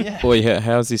 man. Yeah. Boy,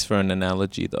 how's this for an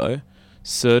analogy though?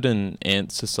 Certain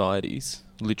ant societies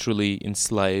literally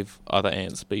enslave other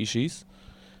ant species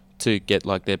to get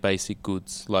like their basic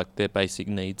goods, like their basic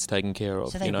needs taken care of.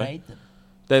 So they you know, raid them.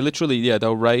 they literally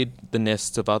they'll raid the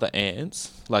nests of other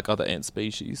ants, like other ant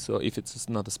species. Or if it's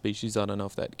another species, I don't know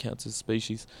if that counts as a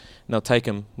species. And they'll take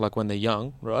them like when they're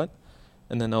young, right?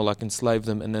 And then they'll like enslave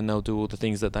them, and then they'll do all the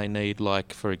things that they need,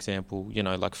 like for example, you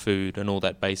know, like food and all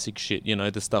that basic shit. You know,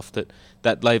 the stuff that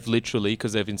they've literally,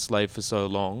 because they've enslaved for so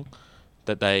long,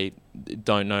 that they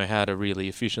don't know how to really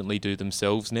efficiently do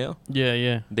themselves now.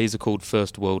 Yeah. These are called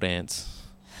first world ants.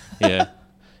 Yeah,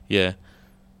 yeah.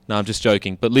 No, I'm just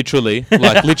joking. But literally,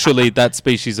 that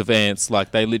species of ants,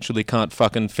 like they literally can't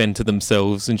fucking fend to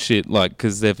themselves and shit, like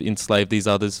because they've enslaved these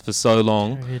others for so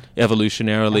long, Dude.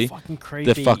 evolutionarily. How fucking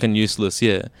creepy. They're fucking useless.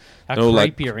 Yeah, How they're all,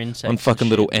 like, creepy are insects on fucking and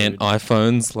little shit, ant dude.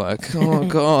 iPhones. Like, oh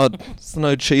god, there's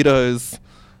no Cheetos.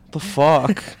 The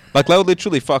fuck? Like they'll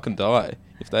literally fucking die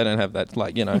if they don't have that.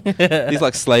 Like, you know, these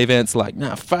like slave ants. Like,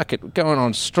 nah, fuck it, we're going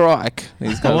on strike.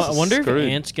 These guys I wonder are if screwed.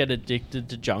 ants get addicted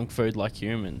to junk food like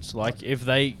humans. Like if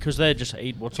they, because they just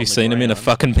eat what's on You've the seen them in a ground.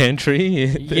 fucking pantry.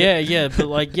 Yeah, but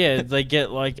like, yeah, they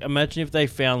get like, imagine if they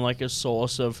found like a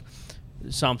source of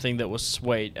something that was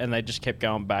sweet and they just kept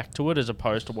going back to it as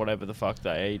opposed to whatever the fuck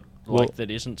they eat, like Well-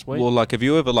 that isn't sweet. Well, like, have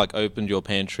you ever like opened your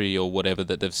pantry or whatever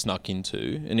that they've snuck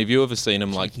into, and have you ever seen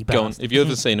them like Cheeky going? bastard. Have you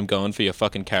ever seen them going for your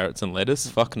fucking carrots and lettuce?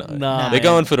 Fuck no. Nah, They're man.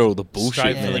 going for all the bullshit,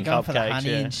 Straight Yeah, for they're the man. going for the cupcakes, honey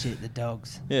yeah. and shit, the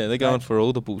dogs. Yeah, they're going for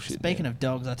all the bullshit. Speaking man. of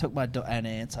dogs, I took my and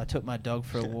ants. I took my dog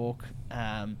for a walk,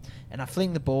 and I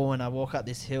fling the ball and I walk up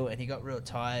this hill, and he got real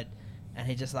tired, and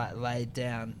he just like laid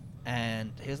down,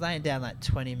 and he was laying down like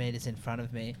 20 meters in front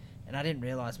of me, and I didn't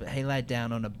realize, but he laid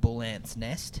down on a bull ant's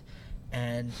nest,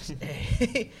 and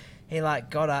he like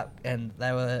got up, and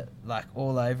they were like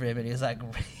all over him, and he was like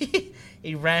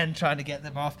he ran trying to get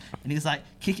them off, and he was like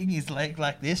kicking his leg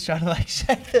like this, trying to like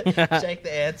shake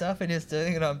the ants off, and he was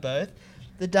doing it on both.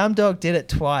 The dumb dog did it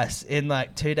twice in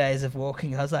like 2 days of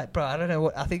walking. I was like, bro, I don't know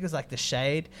what. I think it was like the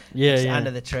shade just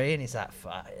under the tree, and he's like,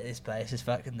 fuck, this place is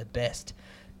fucking the best.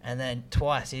 And then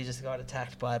twice he just got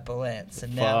attacked by bull ants,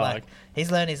 and now like Fuck. he's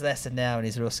learned his lesson now, and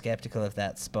he's real skeptical of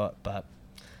that spot. But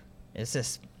it's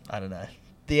just, I don't know.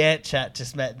 The ant chat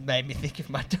just made me think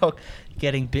of my dog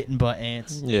getting bitten by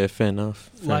ants. Yeah, fair enough.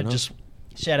 Fair Like enough. just,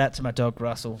 Shout out to my dog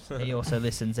Russell. He also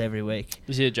listens every week.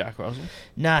 is he a Jack Russell?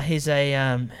 Nah, he's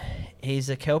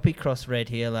a Kelpie cross red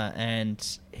heeler,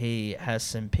 and he has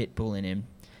some pit bull in him.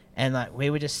 And like we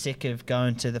were just sick of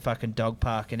going to the fucking dog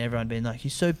park and everyone being like,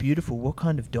 "He's so beautiful. What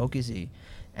kind of dog is he?"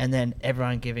 And then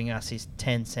everyone giving us his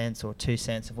 10 cents or 2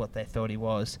 cents of what they thought he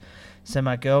was. So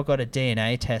my girl got a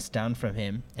DNA test done from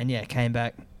him, and yeah, it came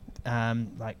back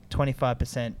like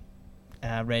 25%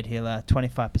 red heeler,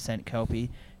 25% Kelpie,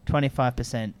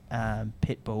 25%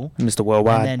 pit bull, Mr.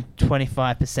 Worldwide. and then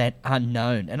 25%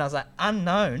 unknown. And I was like,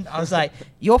 unknown? I was like,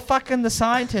 you're fucking the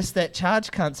scientist that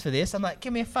charge cunts for this. I'm like,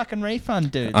 give me a fucking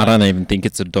refund, dude. I don't even think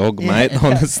it's a dog, Yeah, mate.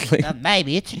 Honestly,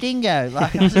 maybe it's a dingo.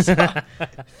 Like, I was just like,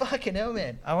 fucking hell,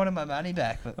 man. I wanted my money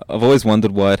back. But I've always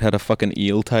wondered why it had a fucking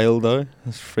eel tail though.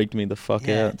 It freaked me the fuck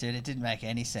yeah, out. dude, it didn't make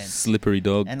any sense. Slippery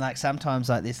dog. And like sometimes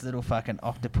like this little fucking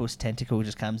octopus tentacle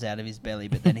just comes out of his belly,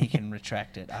 but then he can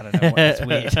retract it. I don't know what. It's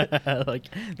weird.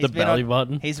 Like He's the been belly on-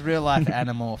 button. He's real life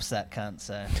animorphs, that cunt.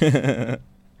 So,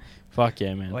 Fuck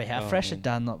yeah, man. wait, how Oh, fresh man. are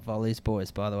Dunlop volleys,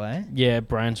 boys? By the way, Yeah,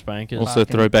 brand spankers. Also,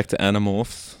 fucking- throwback to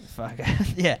Animorphs. fuck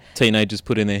yeah. Teenagers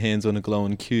putting their hands on a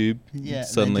glowing cube. Yeah,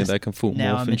 Suddenly just- they can full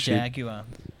Now morph I'm a and shit. jaguar.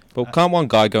 But can't one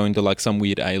guy go into like some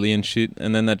weird alien shit,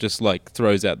 and then that just like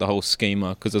throws out the whole schema?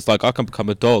 Because it's like I can become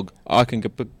a dog, I can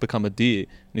become a deer,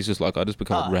 and he's just like I just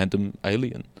become Oh. a random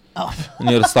alien, Oh, and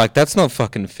you're just like that's not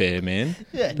fucking fair, man.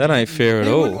 yeah. That ain't fair at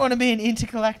Who all. wouldn't want to be an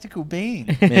intergalactical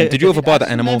being? Man, did you ever buy the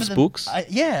I just remember Animorphs books?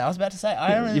 Yeah, I was about to say.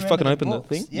 I only You fucking remember open the books.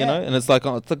 thing, Yeah. you know, and it's like,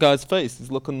 oh, it's the guy's face.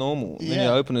 He's looking normal. And then you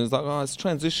Yeah. open it, it's like, oh, it's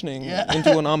transitioning Yeah.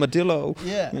 into an armadillo.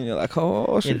 Yeah. And you're like,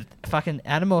 oh, Yeah, shit. fucking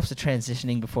Animorphs are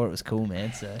transitioning before it was cool,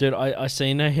 man. So Dude, I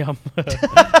seen a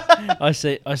I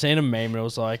seen a meme. And it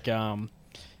was like the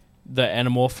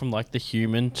Animorph from like the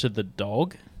human to the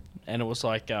dog, and it was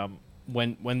like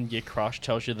when your crush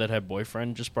tells you that her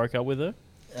boyfriend just broke up with her,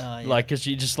 yeah. like, cause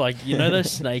you just like, you know,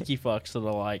 those snaky fucks that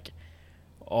are like,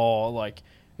 oh, like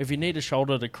if you need a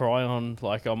shoulder to cry on,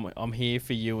 like I'm here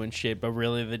for you and shit, but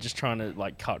really they're just trying to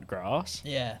like cut grass.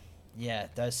 Yeah. Yeah,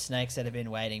 those snakes that have been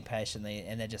waiting patiently,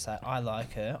 and they're just like, I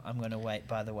like her. I'm going to wait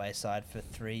by the wayside for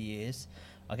 3 years.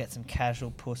 I'll get some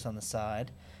casual puss on the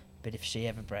side. But if she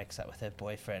ever breaks up with her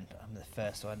boyfriend, I'm the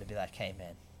first one to be like, hey,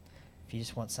 man, if you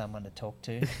just want someone to talk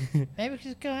to, maybe we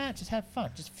can just go out, just have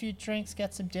fun. Just a few drinks,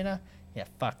 get some dinner. Yeah,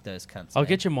 fuck those cunts. I'll man.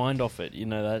 get your mind off it, you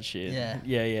know, that shit. Yeah.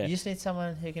 Yeah. You just need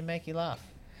someone who can make you laugh.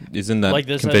 Isn't that Like,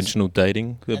 there's conventional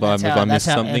dating? And Have I that's how missed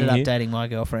I something ended up here? dating my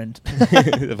girlfriend.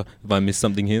 Have I missed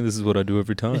something here? This is what I do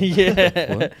every time.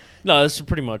 Yeah. What? No, that's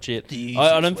pretty much it. The I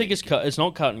easiest don't think way it's it's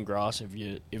not cutting grass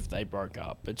if they broke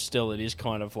up, but still it is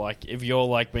kind of like if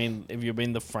you've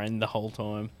been the friend the whole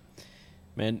time,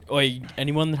 man. Or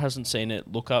anyone that hasn't seen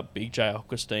it, look up Big J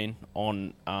Augustine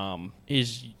on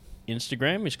his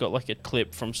Instagram. He's got like a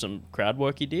clip from some crowd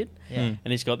work he did, Yeah.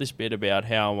 and he's got this bit about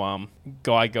how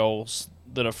guy girls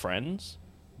that are friends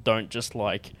don't just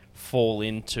like fall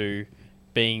into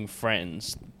being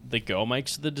friends. The girl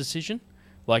makes the decision.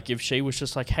 Like if she was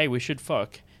just like, hey, we should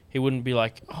fuck, he wouldn't be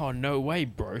like, oh, no way,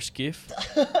 bro, skiff.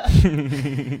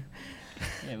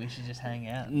 Yeah, we should just hang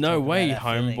out. and No talk way, about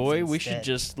our feelings homeboy. We should instead.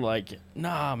 just like,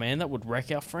 nah, man, that would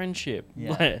wreck our friendship.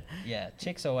 Yeah, yeah.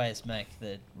 Chicks always make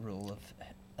the rule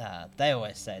of, they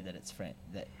always say that it's friend,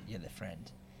 that you're the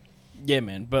friend. Yeah,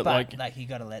 man. But like you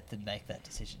got to let them make that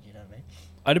decision. You know what I mean?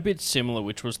 I had a bit similar,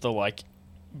 which was the like,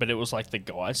 but it was like the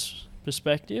guy's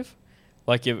perspective.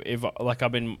 Like if like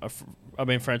I've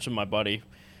been friends with my buddy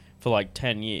for like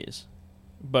 10 years,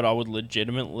 but I would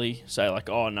legitimately say like,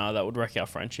 oh no, that would wreck our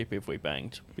friendship if we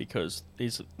banged because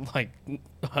he's like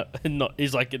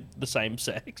he's like the same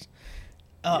sex.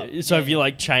 Oh, So yeah. if you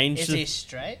like change, Is he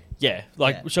straight? yeah,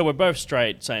 like Yeah. so we're both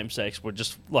straight, same sex. We're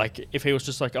just like if he was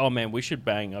just like, oh man, we should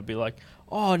bang, I'd be like,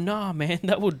 oh nah, man,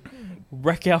 that would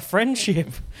wreck our friendship.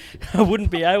 I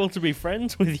wouldn't be able to be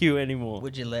friends with you anymore.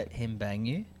 Would you let him bang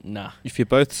you? Nah. If you're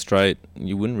both straight,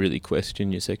 you wouldn't really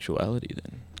question your sexuality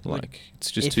then. Would- Like,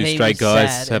 it's just If two he straight was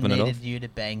guys sad having and it needed off. you to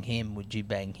bang him, would you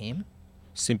bang him?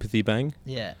 Sympathy bang.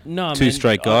 Yeah. No, Two man,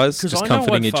 straight guys 'cause just I know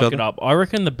comforting I'd each fuck other. It up. I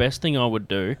reckon the best thing I would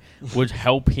do would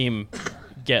help him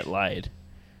get laid.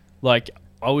 Like,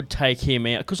 I would take him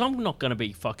out because I'm not going to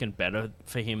be fucking better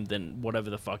for him than whatever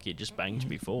the fuck he just banged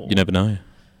before. You never know.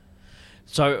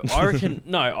 So I reckon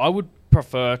no, I would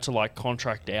prefer to like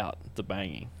contract out the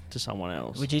banging to someone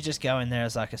else. Would you just go in there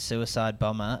as like a suicide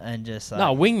bomber and just like...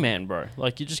 No, wingman, bro.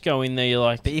 Like you just go in there, you're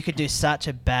like, But you could do such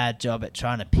a bad job at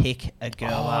trying to pick a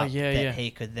girl Oh, up yeah, that yeah.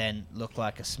 he could then look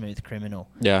like a smooth criminal.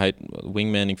 Yeah, I hate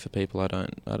wingmanning for people. I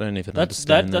don't even that's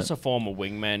understand that's a form of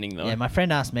wingmanning though. Yeah, my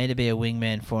friend asked me to be a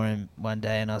wingman for him one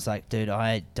day, and I was like, dude,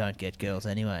 I don't get girls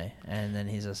anyway. And then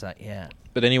he's just like, yeah.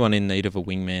 But anyone in need of a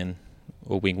wingman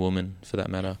or wingwoman, for that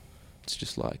matter, it's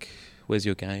just like, where's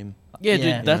your game? Yeah,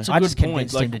 dude, that's a I good just point.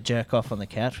 convinced Like, him to jerk off on the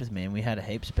couch with me, and we had a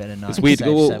heaps better night. It's weird.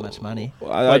 Saved Well, so much money.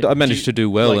 I Wait, managed to do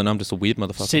well, like, and I'm just a weird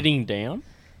motherfucker. sitting down,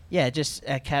 Yeah, just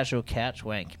a casual couch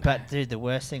wank. But dude, the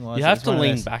worst thing was you it have was to one of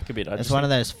lean those- back a bit. It's one of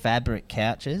those fabric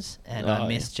couches, and Oh, I yeah.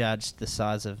 misjudged the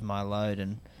size of my load,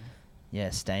 and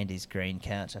stained his green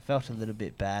couch. I felt a little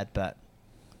bit bad, but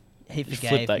he Just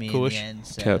flip forgave that me cush. in the end.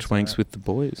 So Couch it's wanks alright. with the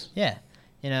boys. Yeah,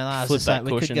 I was Flip just that like,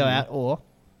 we could cushion go and- out, or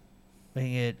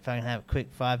we could fucking have a quick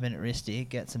 5-minute wristy,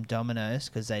 get some Dominoes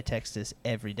because they text us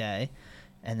every day,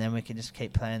 and then we can just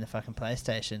keep playing the fucking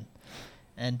PlayStation.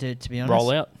 And dude, to be honest,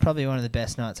 Roll out. probably one of the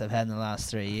best nights I've had in the last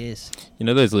 3 years. You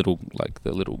know those little, like,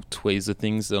 the little tweezer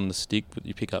things on the stick that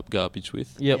you pick up garbage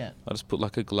with? Yep. Yeah. I just put,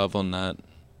 like, a glove on that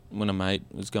when a mate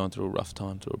was going through a rough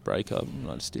time, through a breakup, and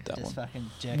I just did that Just one. fucking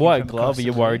jerking White from glove? across Are the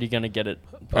you room. worried you're going to get it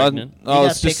pregnant? He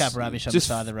does pick up rubbish on the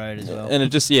side of the road as well. And it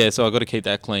just, so I got to keep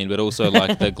that clean, but also,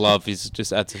 like, the glove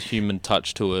just adds a human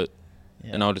touch to it,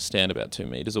 Yeah. and I'll just stand about 2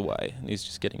 meters away, and he's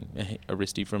just getting a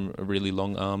wristy from a really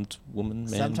long-armed woman, man,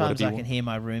 Sometimes whatever you I can want. hear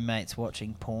my roommates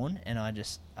watching porn, and I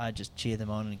just cheer them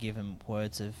on and give them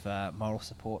words of moral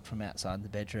support from outside the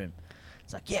bedroom.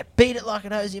 It's like, yeah, beat it like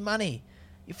it owes you money.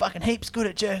 You're fucking heaps good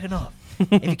at jerking off.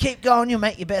 If you keep going, you'll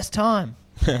make your best time.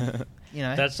 You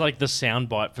know, That's like the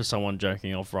soundbite for someone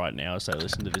joking off right now as they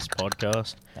listen to this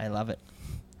podcast. they love it.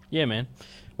 Yeah, man.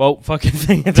 Well, fucking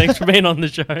thanks for being on the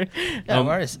show. No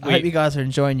worries. I hope you guys are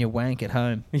enjoying your wank at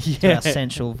home. To Yeah. our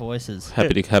sensual voices.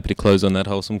 Happy to close on that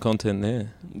wholesome content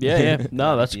there. Yeah.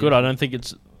 No, that's good. Beautiful. I don't think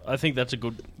it's. I think that's a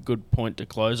good point to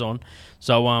close on.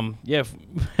 So,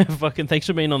 fucking thanks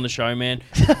for being on the show, man.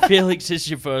 Felix, this is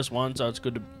your first one, so it's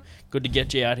good to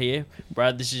get you out here.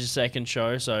 Brad, this is your second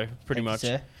show, so pretty Thank you, much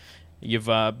sir.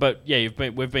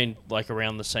 we've been like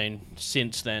around the scene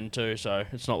since then too. So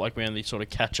it's not like we only sort of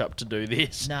catch up to do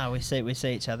this. No, we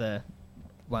see each other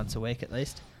once a week at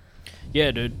least. Yeah,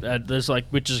 dude. There's like,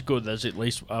 which is good. There's at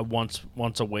least once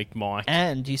a week mic.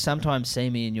 And you sometimes see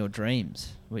me in your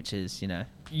dreams, which is,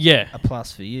 Yeah. a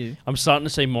plus for you. I'm starting to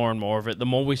see more and more of it. The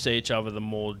more we see each other, the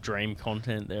more dream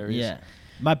content there is. Yeah.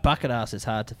 My bucket ass is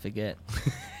hard to forget.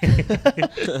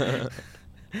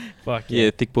 Fuck Yeah,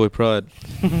 thick boy pride.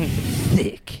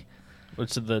 Thick.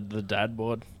 What's the dad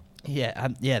bod?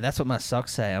 Yeah, that's what my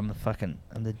socks say. I'm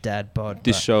the dad bod.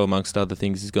 This but- show, amongst other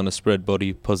things, is going to spread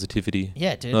body positivity.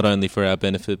 Yeah, dude. Not only for our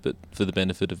benefit, but for the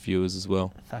benefit of viewers as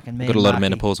well. Fucking me I've got a and lot of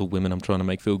Marky- menopausal women I'm trying to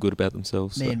make feel good about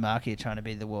themselves. Me so. and Marky are trying to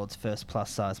be the world's first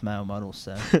plus-size male model,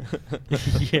 so...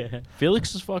 Yeah.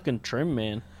 Felix is fucking trim,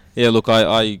 man. Yeah, look,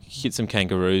 I hit some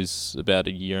kangaroos about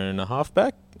a year and a half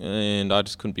back, and I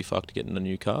just couldn't be fucked getting a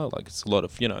new car. Like, it's a lot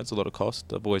of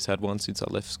cost. I've always had one since I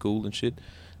left school and shit.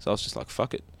 So I was just like,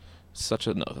 fuck it. Such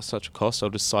a cost. I'll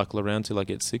just cycle around till I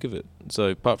get sick of it. So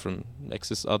apart from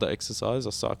other exercise,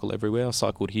 I cycle everywhere. I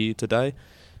cycled here today.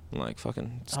 I'm like,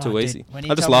 fucking, it's Oh, too dude, easy. when he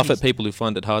I just told me laugh he's- at people who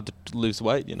find it hard to lose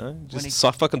weight. Just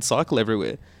fucking cycle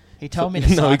everywhere. He told me to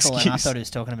No cycle, and I excuse. thought he was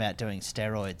talking about doing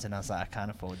steroids, and I was like, I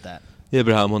can't afford that. Yeah,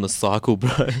 but I'm on the cycle,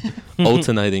 bro.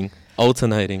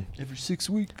 Alternating. Every 6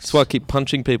 weeks. That's why I keep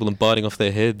punching people and biting off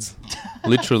their heads. The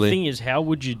Literally. thing is, how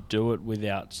would you do it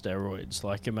without steroids?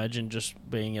 Like, imagine just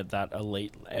being at that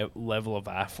elite level of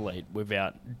athlete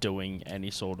without doing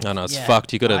any sort of... No, no, it's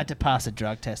fucked. You I gotta. had to pass a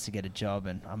drug test to get a job,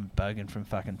 and I'm bogan from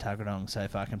fucking Tuggeranong, so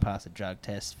if I can pass a drug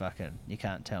test, fucking, you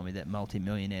can't tell me that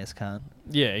multi-millionaires can't.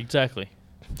 Yeah, exactly.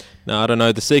 No, I don't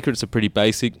know. The secrets are pretty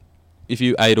basic. If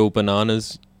you ate all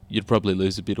bananas, you'd probably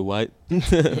lose a bit of weight.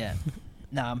 Yeah.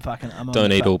 No, I'm on Don't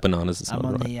the eat fu- all bananas. It's I'm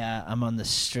not on right. I'm on the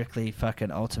strictly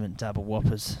fucking ultimate double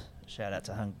whoppers. Shout out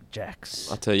to Hung Jacks.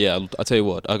 I tell you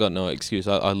what. I got no excuse.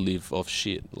 I live off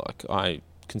shit. Like, I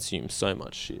consume so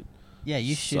much shit. Yeah,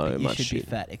 you so should much be shit.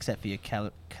 fat, except for your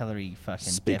calorie fucking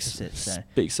Speaks deficit. So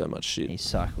speak so much he shit.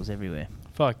 cycles everywhere.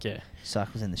 Fuck yeah.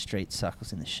 Cycles in the streets,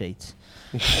 cycles in the sheets.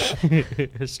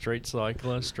 Street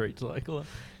cycler.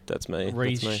 That's me.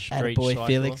 Street Attaboy, cycler.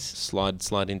 Felix.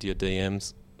 Slide into your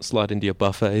DMs. Slide into your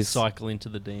buffets. Cycle into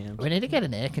the DMs. We need to get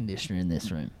an air conditioner in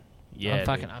this room. Yeah,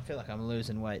 I feel like I'm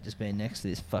losing weight just being next to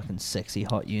this fucking sexy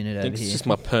hot unit I over think it's here. just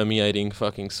my permeating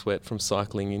fucking sweat from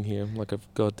cycling in here. I'm like a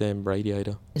goddamn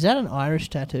radiator. Is that an Irish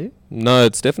tattoo? No,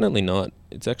 it's definitely not.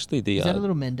 It's actually the. Is that a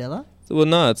little Mandela? Well,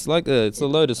 no, it's like it's a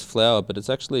lotus flower, but it's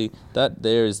actually that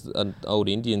there is an old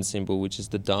Indian symbol, which is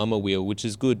the Dharma wheel, which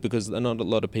is good because not a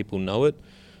lot of people know it.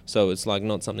 So it's like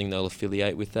not something they'll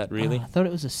affiliate with that really. Oh, I thought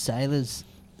it was a sailor's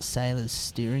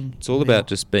steering. It's all about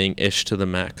just being esh to the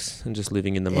max and just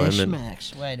living in the moment.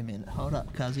 Max. Wait a minute. Hold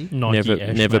up, cuzzy. Nike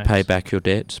Never Ash pay Max. back your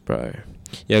debts, bro.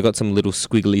 Yeah, I got some little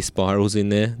squiggly spirals in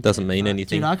there. Doesn't mean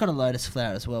anything. Dude, I got a lotus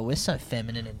flower as well. We're so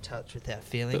feminine in touch with our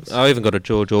feelings. I even got a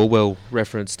George Orwell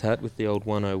reference tat with the old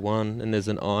 101, and there's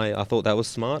an I. I thought that was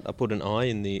smart. I put an I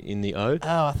in the O.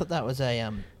 Oh, I thought that was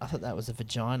a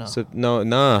vagina. So no,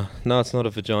 it's not a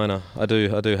vagina. I do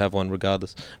have one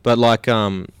regardless. But like,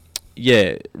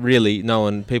 yeah, really,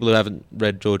 people who haven't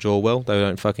read George Orwell, they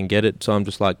don't fucking get it. So I'm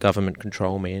just like, government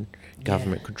control, man.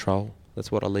 Government control. That's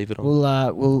what I leave it on.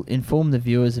 We'll inform the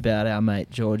viewers about our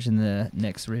mate George in the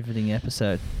next riveting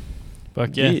episode.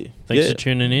 Fuck yeah. Yeah. Thanks Yeah. for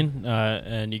tuning in.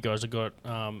 And you guys have got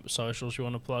socials you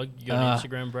want to plug? You got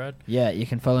Instagram, Brad? Yeah, you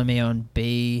can follow me on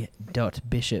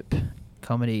b.bishop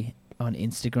comedy on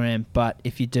Instagram. But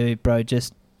if you do, bro,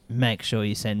 just make sure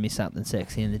you send me something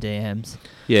sexy in the DMs.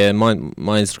 Yeah, my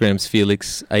Instagram's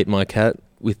Felix ate my cat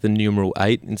with the numeral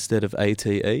 8 instead of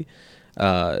ATE.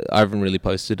 I haven't really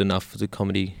posted enough for the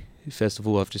comedy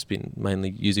festival. I've just been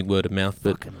mainly using word of mouth,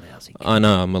 but Fucking lousy. I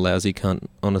know I'm a lousy cunt,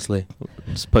 honestly.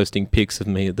 Just posting pics of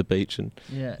me at the beach and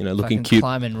Yeah, looking fucking cute.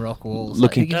 climbing rock walls.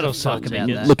 Looking- Like, who That'll gives a fuck sell about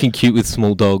tickets. that? looking cute with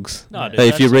small dogs. No, dude, Hey,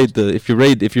 if you that's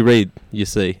read, you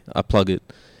see. I plug it.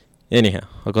 Anyhow,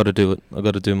 I got to do it. I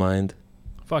got to do my end.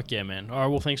 Fuck yeah, man. All right,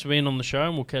 well, thanks for being on the show,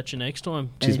 and we'll catch you next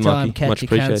time. Cheers, Anytime, Marky. catch Much you,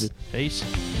 cunts. appreciated.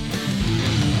 Peace.